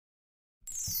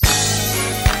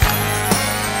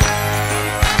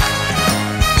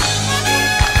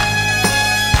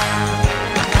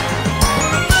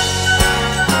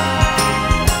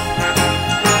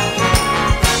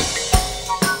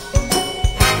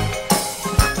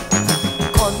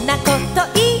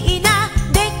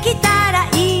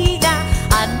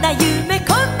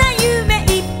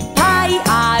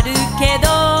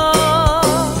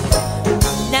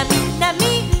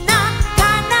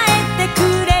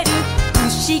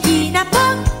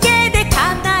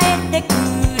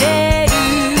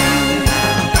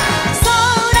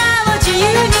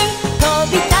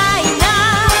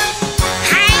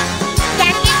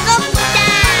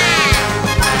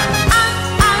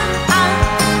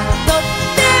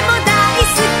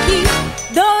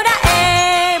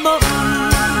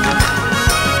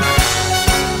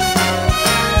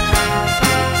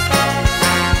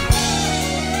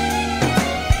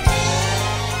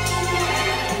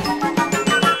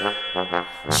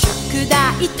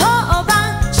い当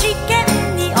番試験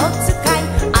にお使い、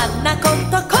あんなことこ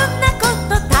んなこ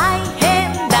と大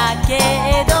変だけ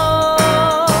ど、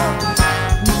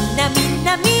みんなみん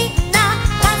なみんな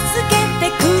助け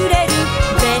てくれる、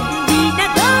便利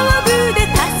な道具で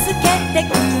助けて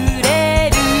くれ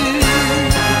る。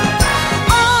お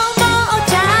も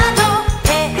ちゃの兵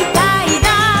隊だ、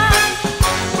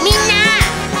みんな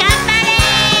頑張れ。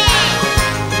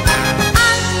あ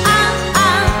んあんあ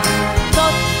ん、とっ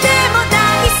ても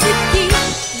大好き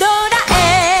ドラえ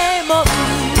もん。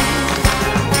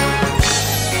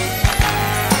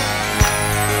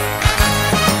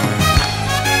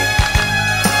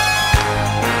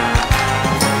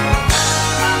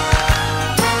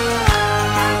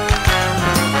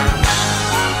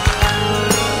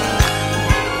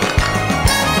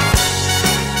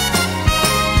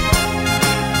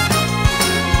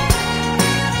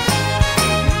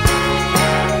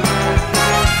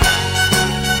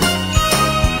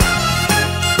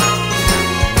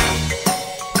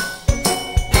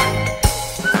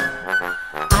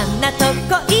あんなと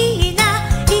こいいな、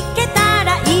行けた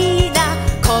らいいな、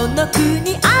この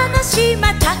国あの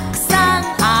島たくさん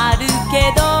ある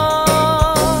けど、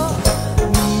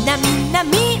みんなみんな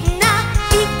みんな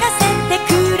行かせて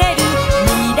くれる、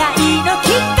未来の機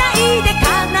械で叶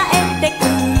えてく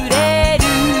れる。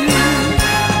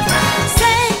世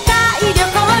界旅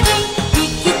行に行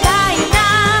きたいな、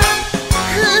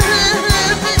ふふ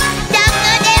ふふ、どこ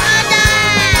でもだ。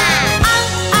あん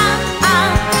あんあん、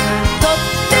とっ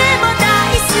ても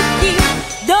大好き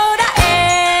ドラ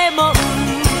えもん。あ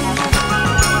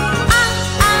ん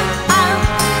あんあん、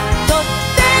とっ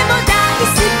ても大好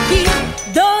き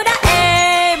ドラ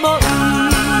えもん。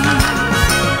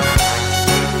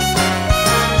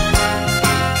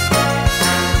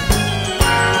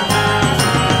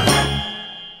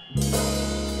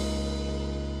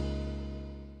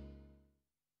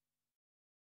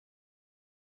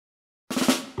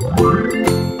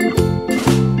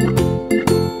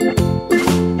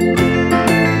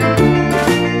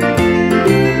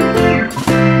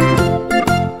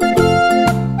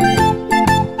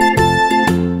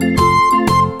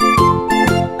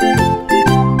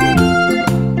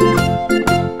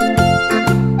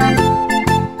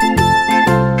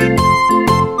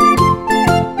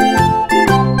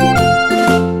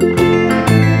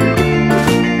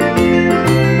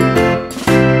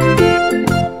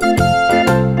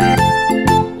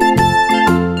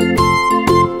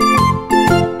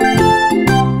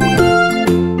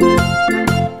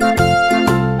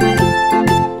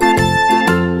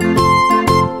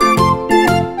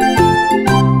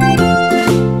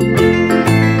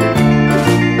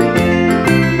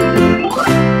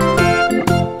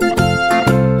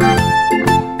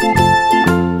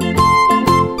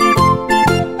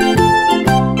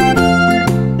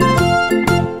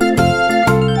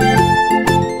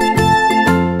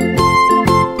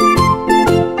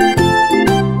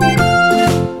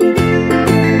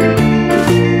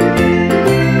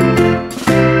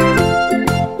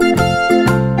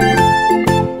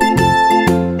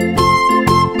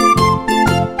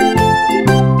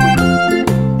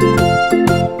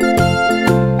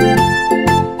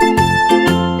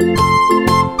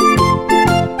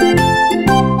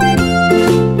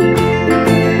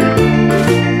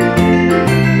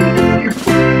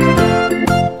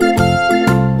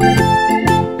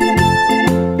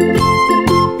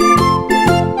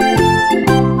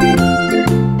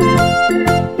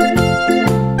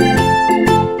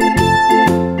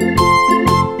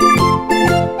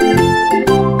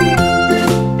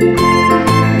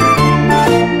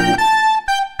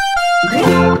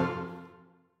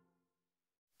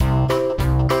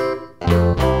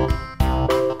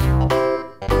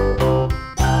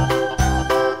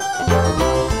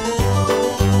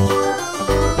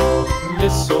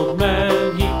This old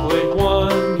man, he played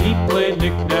one. He played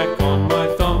knick-knack on my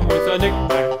thumb with a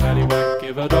knick-knack, paddywhack,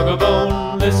 give a dog a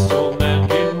bone. This old man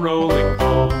came rolling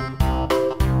home.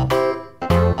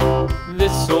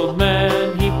 This old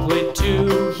man, he played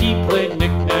two. He played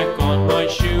knick-knack on my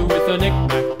shoe with a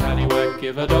knick-knack, paddywhack,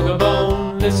 give a dog a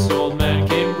bone. This old man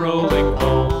came rolling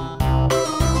home.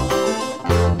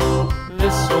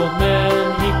 This old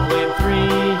man, he played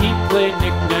three. He played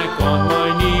knick-knack on my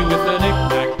knee with a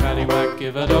knick-knack, paddywhack,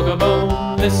 give a dog a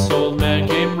bone. This old man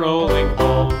came rolling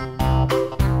home.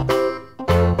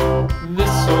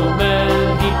 This old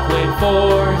man, he played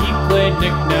four. He played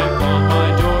knick-knack on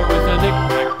my door with a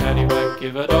knick-knack, paddywhack,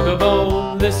 give a dog a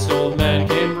bone. This old man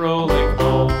came rolling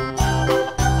home.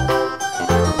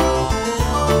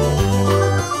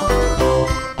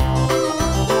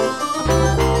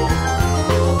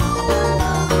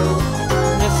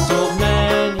 This old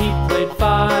man, he played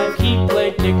five.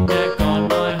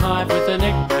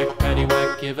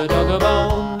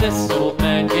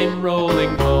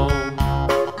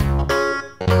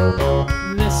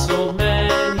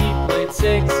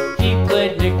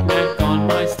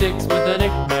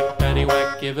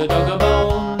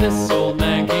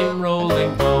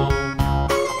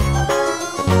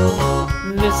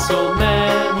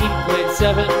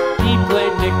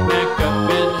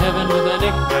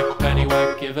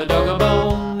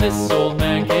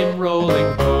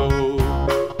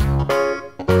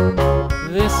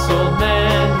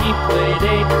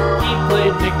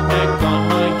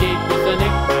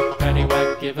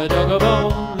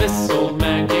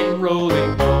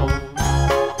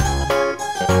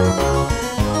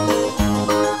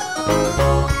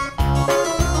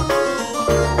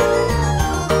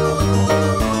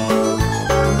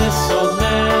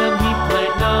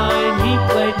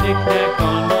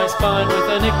 fine with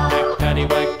a knick-knack,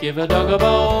 paddywhack, give a dog a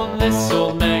bone. This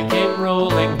old man came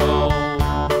rolling home.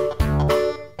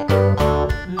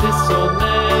 This old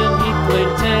man, he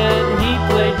played 10, he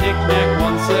played knick-knack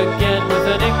once again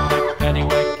with a knick-knack,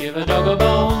 paddywhack, give a dog a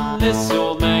bone. This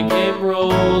old